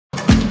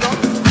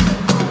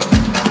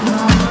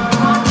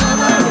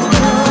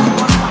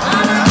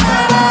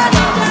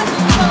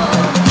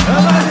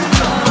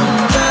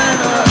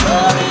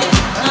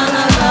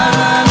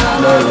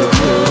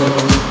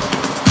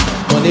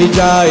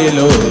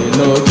Jailo,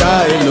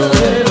 Jailo,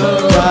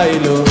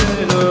 Jailo,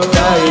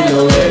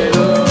 Jailo,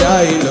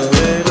 Jailo,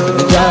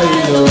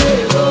 Jailo,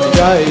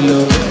 Jailo,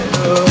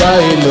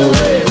 Jailo,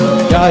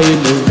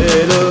 Jailo,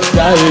 Jailo,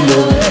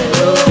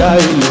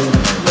 Jailo,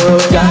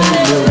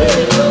 Jailo,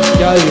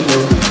 Jailo,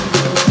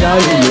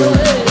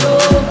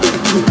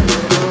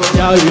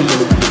 Jailo,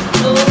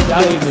 Jailo,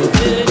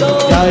 Jailo,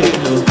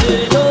 Jailo.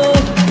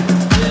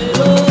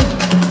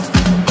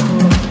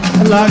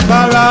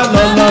 Alágbára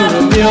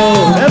lọ́lọ́run mi o,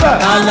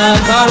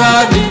 alágbára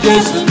ni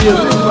Jésù mi o,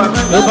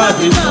 ló bá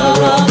ti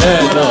sọ̀rọ̀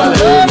bẹ́ẹ̀ náà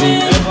lórí.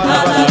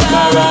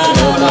 Alágbára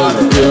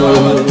lọ́lọ́run mi o.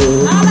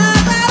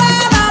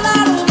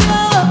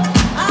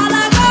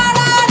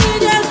 Alágbára ni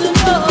Jésù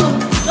mi o,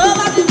 ló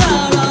bá ti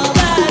sọ̀rọ̀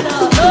bẹ́ẹ̀ náà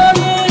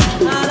lórí.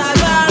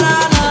 Alágbára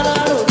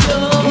lọ́lọ́run mi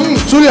o.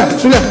 Julia.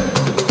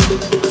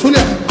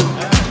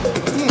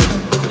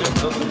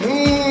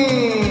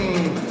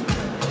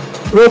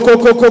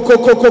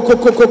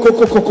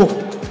 Rokokokokokokokokokokokokoko.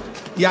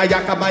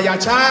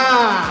 Yayakabayacha.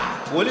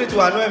 Wòlíì tí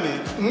wà nú ẹ̀mí.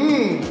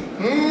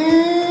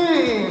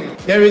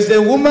 There is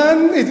a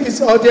woman in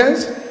this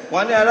audience.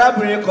 Wọ́n ní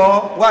arábìnrin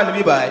kan wà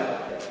níbí báyìí.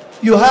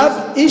 You have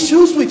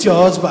issues with your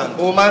husband.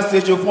 O máa ń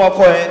ṣèṣù fún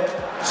ọkọ ẹ.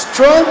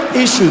 Strong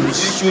issues.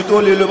 Iṣu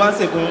tó le ló máa ń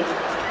ṣèkún.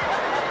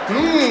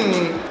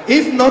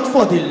 If not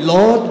for the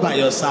Lord by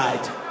your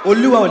side.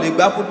 Olúwa ò lè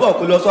gbá football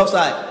kó lọ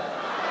offside.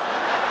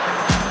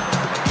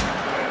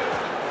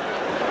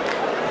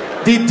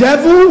 The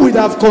devil would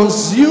have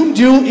consumed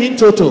you in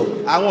total.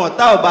 Àwọn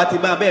ọ̀tá ọba ti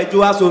máa bẹ́ẹ̀ jó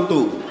wá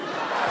sóńtò.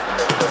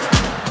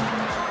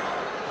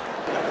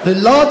 The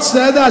Lord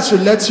said I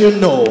should let you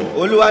know.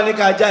 Olúwa ní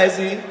ká já ẹ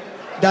sí.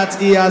 That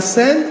he has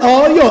sent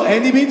all your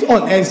enemies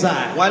on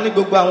exile. Wọ́n ní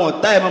gbogbo àwọn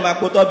ọ̀tá ẹ̀ máa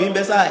kó tọ́bi ń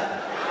bẹ́ sáì.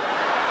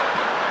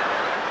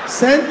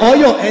 Send all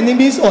your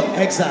enemies on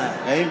exile.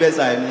 Ẹ̀yin bẹ́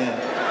sáì ni ẹ̀.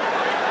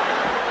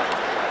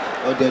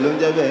 Ọ̀dẹ̀ ló ń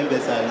jẹ́ bẹ́ẹ̀ ń bẹ́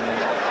sáì ni.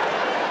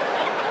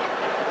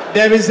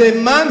 There is a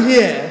man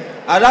here.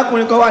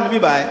 Arákùnrin kan wà níbí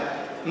báyìí.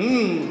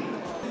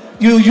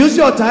 You use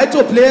your tie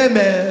to play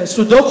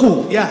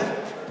Sudoku. Yeah.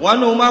 Wọ́n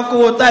ní o máa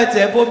kówó táìtì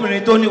ẹ̀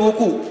fóbìnrin tó ní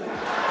wúkù.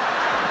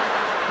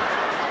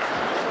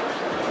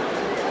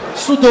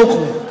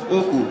 Sudoku.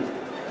 Oku.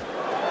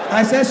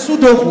 I said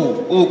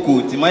Sudoku.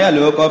 Oku tí máyà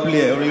lọ́wọ́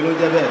kọ́pìlì ẹ̀ orin ló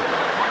jẹ́ bẹ́ẹ̀.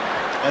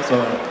 Ẹ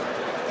sọ̀rọ̀.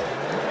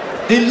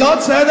 The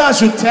Lord said I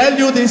should tell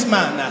you this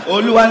man.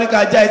 Olúwa ní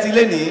ká já ẹ sí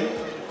lénìí.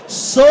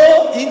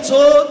 Sow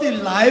into the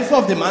life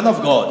of the man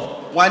of God.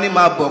 Wọ́n ní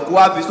máa bọ̀ kó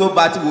wá fi só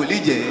ba ti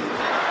wòlíì jẹ́.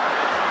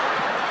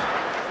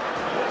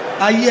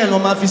 Ayé ẹ̀ ló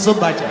máa fi só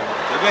bàjẹ́.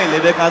 Ẹgbẹ́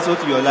ìlẹ́dẹ́ ká só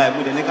to your life,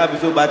 mo dẹ̀ ní ká fi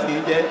só ba ti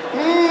yín jẹ́.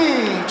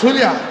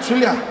 Julia.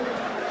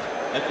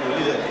 Ẹ fi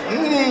wòlíì rẹ̀.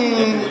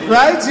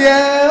 Right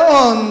here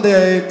on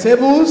the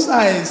tables,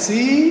 I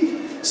see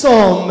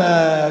some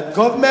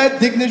government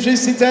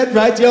dignitaries seated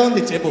right here on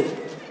the table.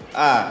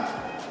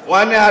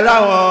 Wọ́n ní ará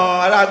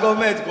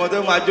gọ́ọ̀mẹ̀ntì kan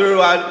tó máa jóró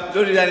wa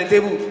lórí dining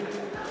table.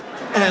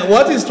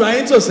 What he's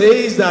trying to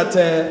say is that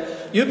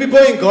you people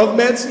in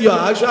government, you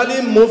are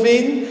actually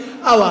moving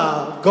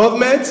our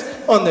government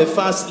on the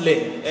fast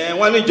lane.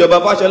 Wọ́n ní ìjọba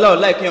Fáṣọlá ò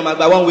láì kí wọ́n máa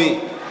gba one way.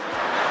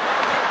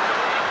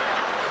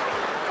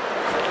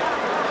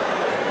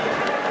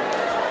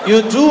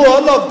 You do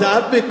all of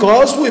that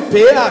because we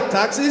pay our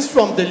taxes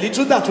from the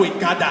little that we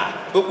gather.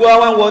 Gbogbo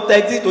wa ń wọ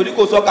tẹ́tí torí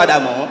kò sọ́kadà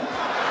mọ́.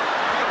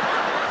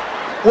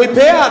 We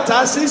pay our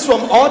taxes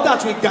from all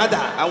that we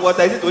gather. Àwọn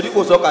tẹ́tí torí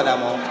kò sọ́kadà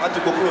mọ́. Wọ́n ti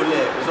kó kúrò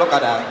lẹ̀ kò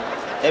sọ́kadà.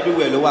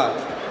 Everywhere ló wà.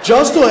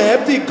 Just to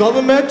help the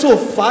government to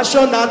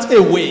fashion out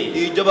a way.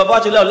 Ìjọba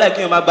Fáṣọlá ò láì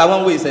kí wọ́n máa gba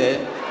one way sẹ́.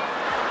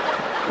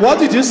 What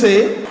did you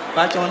say?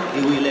 Fashion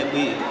ìwé ilẹ̀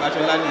pé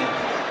Fáṣọlá ni.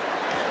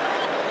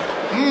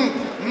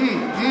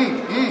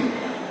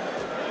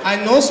 I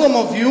know some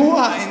of you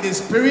are in the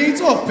spirit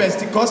of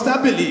Pentecostal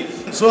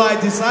belief. So I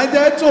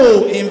decided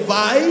to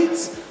invite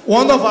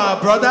one of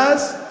our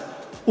brothers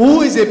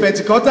who is a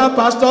Pentecostal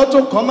pastor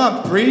to come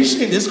and preach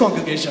in this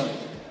congregation.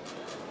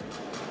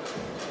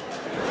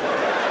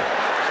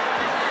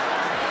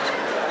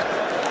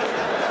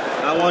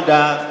 I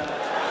wonder.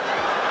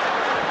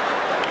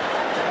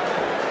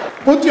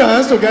 Put your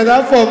hands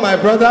together for my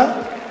brother.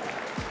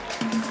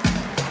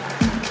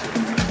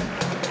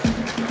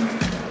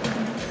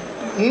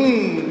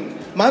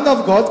 Man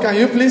of God, can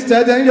you please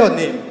tell them your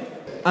name?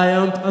 I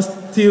am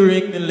still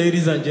ringing,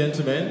 ladies and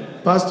gentlemen.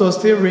 Pastor,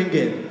 still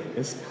ringing.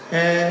 Yes.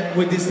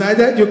 We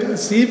decided you can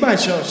see my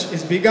church.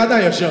 It's bigger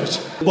than your church.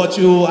 But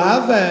you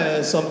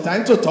have some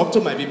time to talk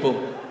to my people.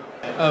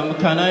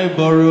 Can I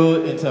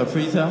borrow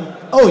interpreter?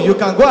 Oh, you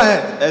can go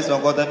ahead.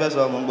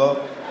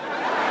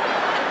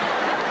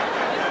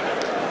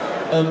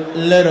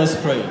 Let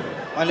us pray.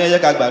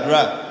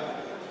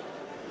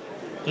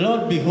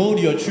 Lord, behold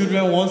your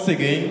children once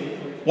again.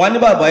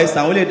 Behold.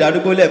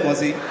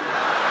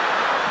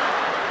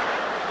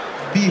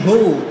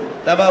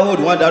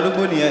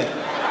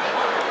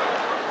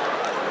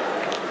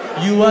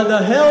 You are the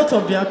health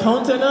of their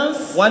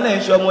countenance.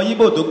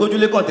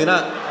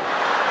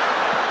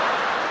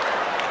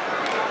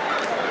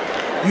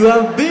 You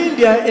have been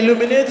their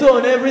illuminator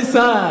on every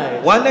side.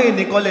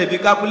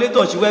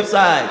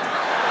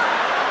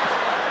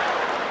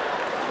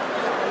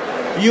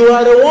 You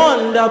are the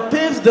one that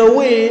paves the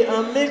way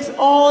and makes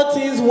all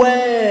things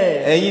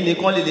well. Ẹ̀yin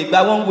nìkan lè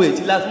gba one way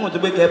tí last month tó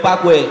gbé kẹ́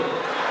pákó ẹ̀.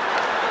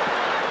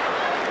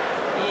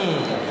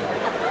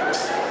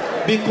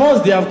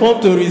 Because they have come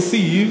to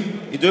receive.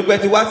 Ìtorí pé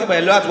ti wá sí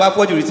ìbàdàn lọ́wọ́ àti wá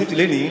fọ́jú receipt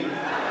lẹ́nìí.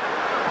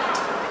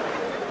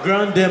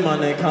 Grant them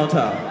an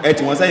encounter. Ẹ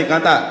tí wọ́n sẹ́yìn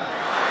kántà.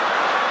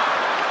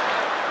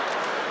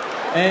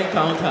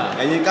 Encounter.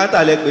 Ẹ̀yin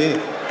kántà lẹ pé.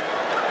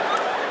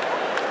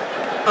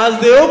 As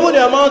they open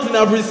their mouth in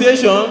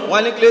appreciation,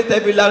 wọ́n ní kílé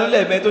tẹ́bi lanú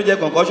lẹ́ẹ̀mẹ́ tó jẹ́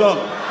concussion.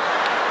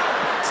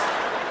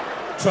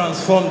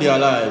 Transform their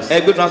lives.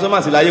 Ẹ gbé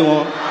transformers láyé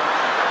wọn.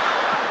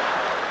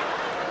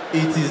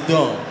 It is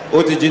done.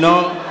 Ó ti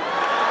jiná.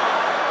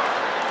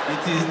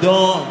 It is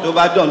done. Tó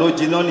bá dán ló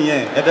jiná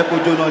nìyẹn. Ẹ fẹ́ kó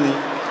jóná ni.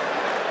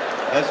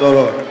 Ẹ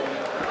sọ̀rọ̀.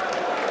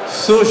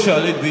 So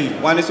shall it be.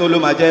 Wọ́n ní sọ ló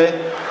máa jẹ́.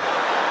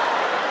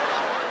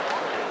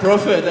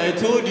 Prophet, I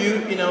told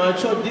you in our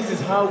church, this is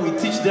how we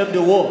teach them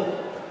the word.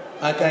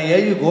 I can hear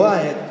you. Go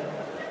ahead.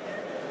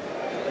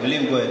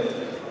 William, go ahead.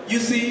 You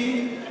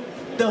see,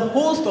 the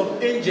host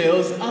of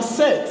angels are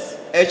set.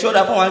 Ẹ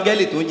ṣọ́ra fún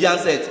áńgẹ́lì tó ń jẹ́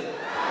handset.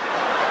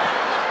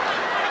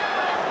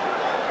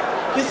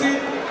 You see,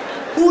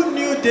 who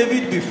knew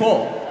David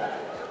before?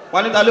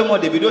 Wọ́n ní ta ló mọ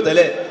Davido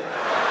tẹ́lẹ̀.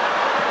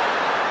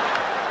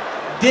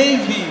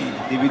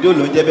 Davido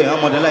ló ń jẹ́ bẹ́ẹ̀,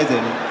 wọ́n modernize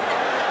ẹ̀ ni.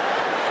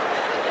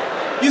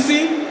 You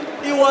see,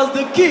 he was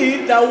the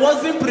kid that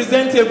wasn't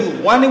presentable.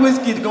 Wọ́n ní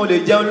Skit kan ò lè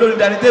jẹun lórí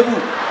dining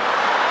table.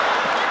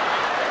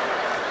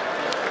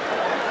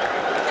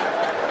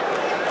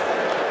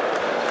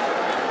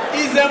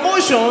 His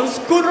emotions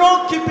could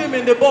not keep him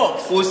in the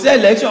box. Kò sí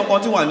election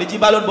kan tí wọ́n ní jí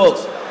ballot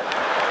box.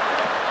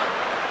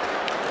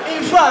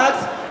 In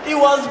fact, he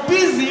was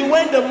busy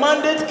when the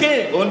mandate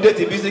came. Ó ń dé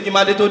ti bí sí kí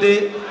mandate tó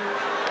dé.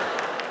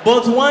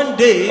 But one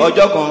day,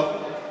 Ọjọ́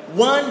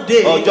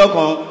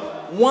kan.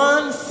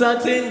 one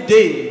certain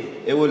day.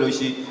 Èwo ló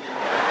ṣe?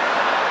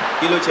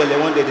 Kí ló ṣẹlẹ̀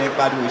one day dẹ̀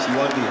pariwo ṣe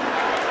one day?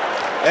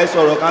 Ẹ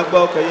sọ̀rọ̀ kan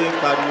gbọ́ kẹ́yẹ́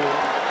pariwo.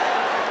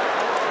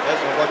 Ẹ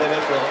sọ̀rọ̀ kọ́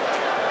tẹ́lẹ̀ sọ.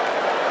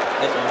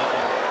 Ẹ sọ̀rọ̀.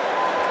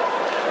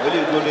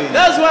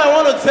 That's why I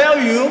want to tell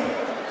you,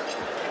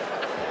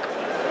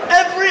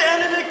 every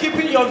enemy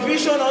keeping your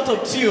vision out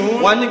of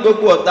tune, Wọ́n ní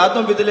gbogbo ọ̀tá tó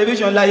ń fi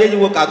tẹlifíṣàn láyé yín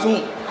wo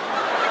cartoon.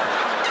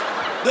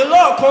 the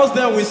Lord calls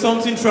them with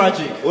something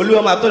tragic.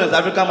 Olúwa máa tọ̀nà sí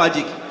African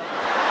magic.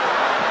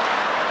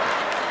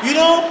 You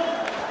know,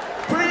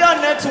 prayer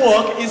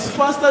network is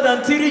faster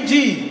than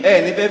 3G.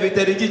 Ẹ ní fẹ́ fi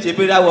tẹ́lifí ṣe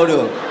prayer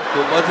warrior.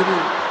 Kò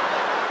possible.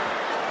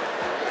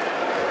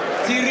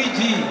 3G.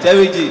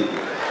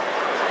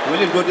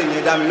 William Gode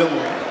yẹn dá mi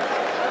lóhùn.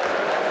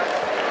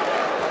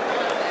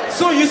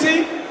 So you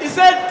see, he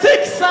said,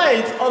 take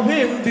sight of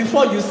him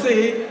before you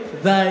say,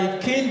 thy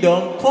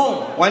kingdom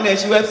come. Wọ́n ní ẹ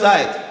ṣí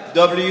website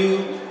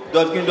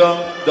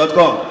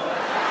w.kingdom.com.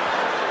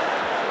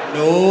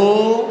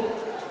 No,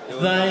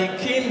 thy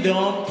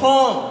kingdom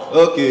come.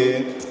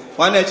 Okay.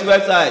 Wọ́n ní ẹ ṣí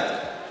website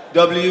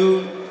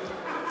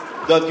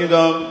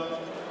w.kingdom.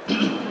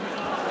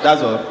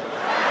 That's all.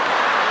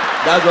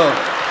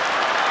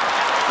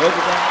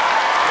 Okay.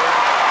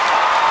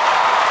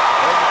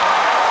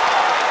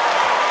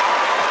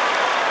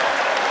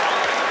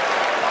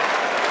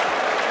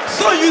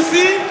 So you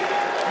see,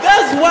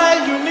 that's why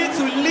you need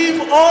to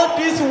leave all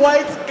this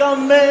white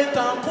garment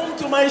and come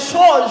to my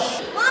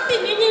church.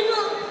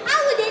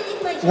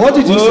 What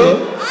did you say?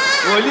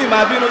 Wòlíì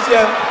máa bínú sí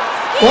ẹ.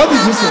 What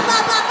did you say?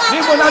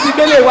 Níbo náà ti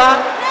gbélé wa?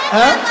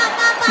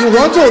 You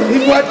want to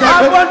leave what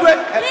Àwọn ọdún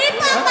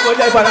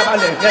ẹ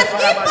farabalẹ̀.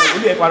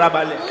 Wòlíì ẹ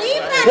farabalẹ̀.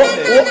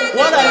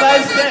 What have I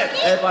said?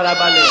 Ẹ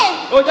farabalẹ̀.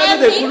 Ó jẹ́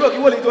tètè kúrò kí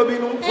wòlíì tó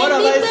bínú. What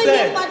have I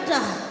said?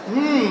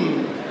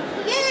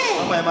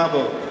 Ọmọ ẹ máa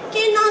bọ̀.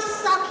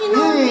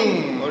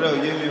 Ọ̀rẹ́ ò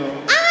yé mi o.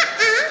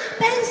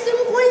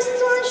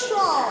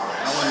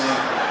 Àwọn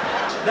nìyẹn.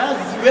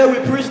 That's where we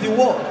preach the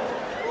word.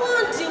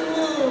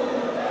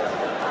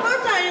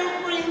 What are you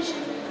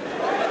preaching?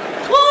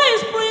 Who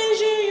is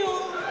preaching you?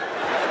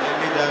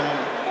 Ẹgbẹ́ dání.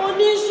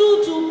 Onisu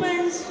to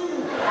pencil.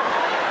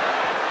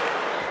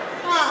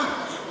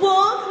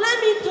 Well, let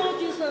me tell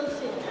you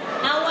something.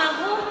 Our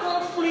home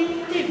offering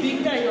is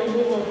bigger than your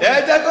home offering. Ẹ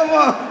jẹ́ kó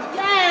mọ̀.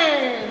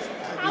 Yes.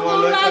 I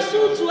will rasu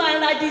to and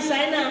like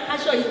designer. I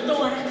show you the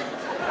one.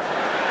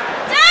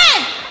 Hey!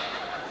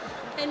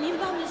 And in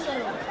Bami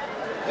sorrow.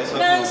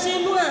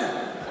 Dancing one.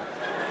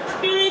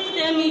 Spirit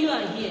tell me you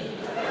are here.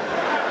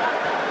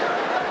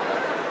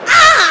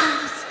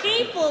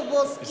 Skip.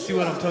 You see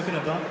what I'm talking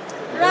about?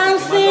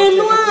 Dancing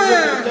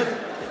one.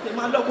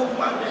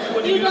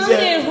 You don't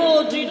they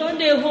hold,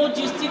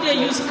 you still they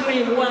use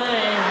cream. Why?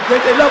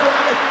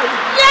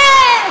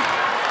 Yeah!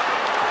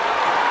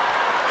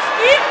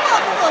 Skip.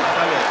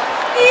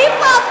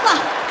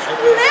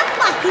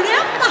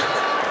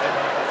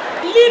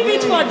 Leave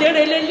it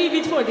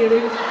for the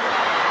rain.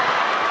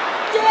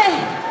 Yeah.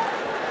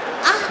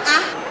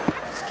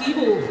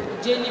 Skibo,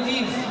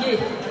 Genevieve,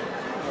 yeah.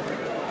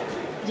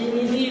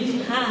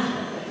 Genevieve,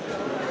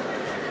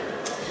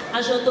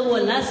 Aṣọ tó wọ̀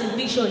last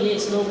picture here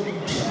is not good.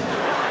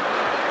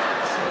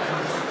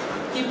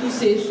 People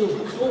say so.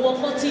 Owó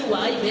kọ́ tí wà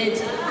event.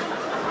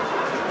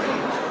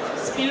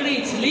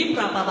 spirit,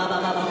 Libra,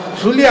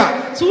 Tulia.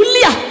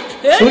 Tulia,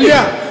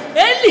 Tulia.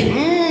 Eli,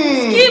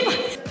 Skip.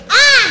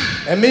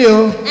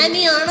 Emio.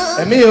 Eniano.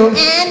 Emio.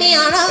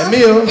 Eniano.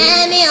 Emio.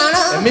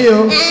 Eniano.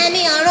 Emio.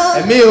 Eniano.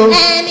 Emio.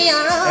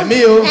 Eniano.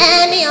 Emio.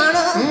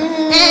 Eniano.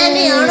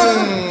 Eniano.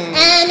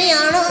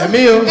 Eniano.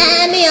 Emio.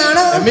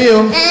 Eniano. Emio.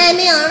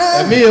 Eniano.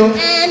 Emio.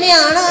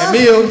 Eniano.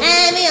 Emio.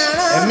 Eniano.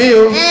 Emio.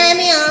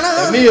 Eniano.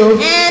 Emio.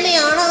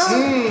 Eniano.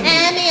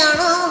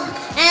 Eniano.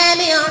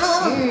 Eniano.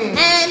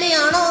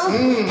 Eniano.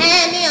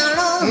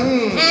 Eniano.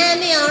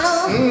 Eniano.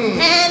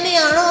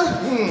 Eniano.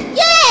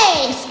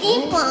 Yes,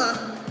 Skipper.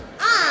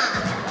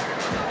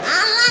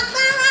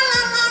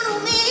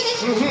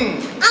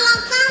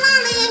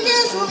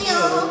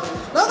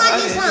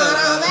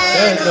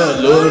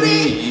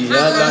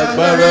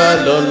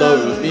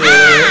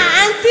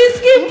 Auntie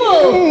Skippo,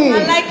 I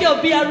like your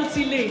BRT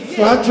lane.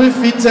 Factory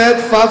fitted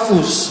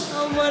Fafus.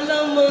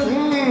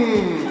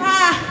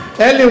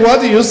 Ellie, what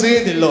do you see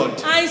in the Lord?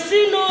 I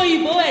see no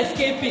Igbo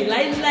escaping.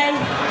 Like.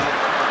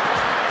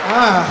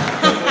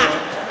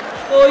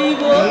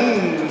 Igbo.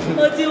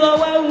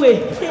 One way.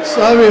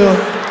 Sorry,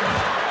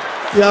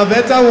 you have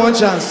better one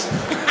chance.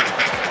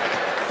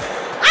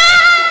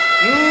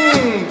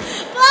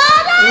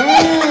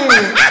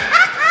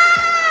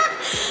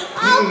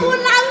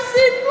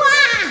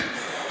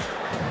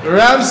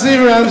 Ramsey.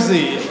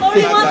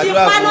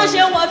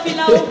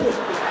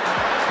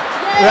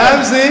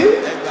 Ramsey,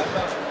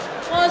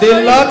 the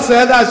Lord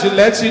said I should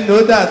let you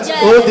know that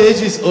old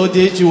age is old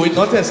age. You will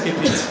not escape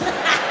it.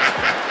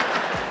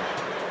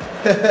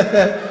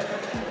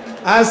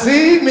 I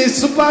see Miss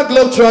Super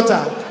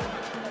Globetrotter.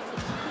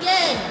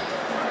 Yeah.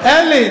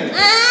 Ellen.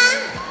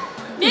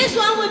 This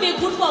one will be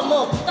good for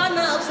mop. Turn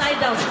her upside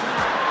down.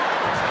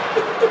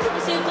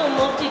 You see, to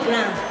mop the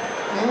ground.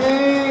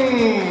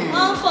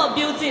 All for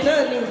beauty,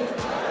 no need.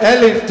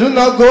 Ellen, do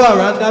not go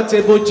around that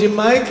table.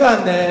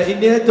 Jamaica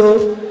and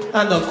Ineto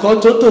and of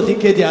course Toto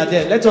Dike, they are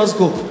there. Let us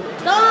go.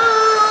 No.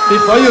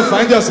 Before you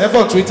find yourself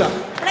on Twitter.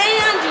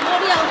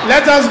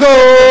 Let us go.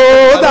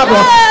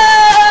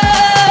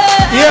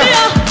 Yeah.